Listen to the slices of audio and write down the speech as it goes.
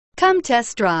Come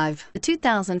test drive the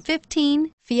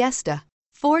 2015 Fiesta.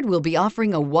 Ford will be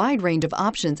offering a wide range of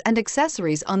options and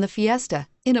accessories on the Fiesta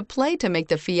in a play to make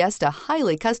the Fiesta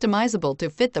highly customizable to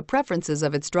fit the preferences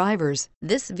of its drivers.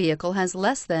 This vehicle has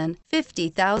less than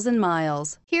 50,000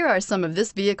 miles. Here are some of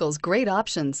this vehicle's great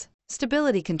options: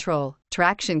 stability control,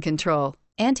 traction control,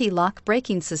 anti-lock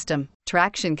braking system,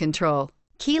 traction control,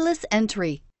 keyless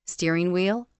entry, steering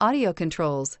wheel audio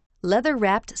controls,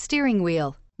 leather-wrapped steering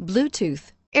wheel,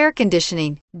 Bluetooth, air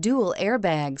conditioning, dual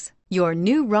airbags. Your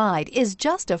new ride is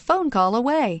just a phone call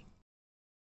away.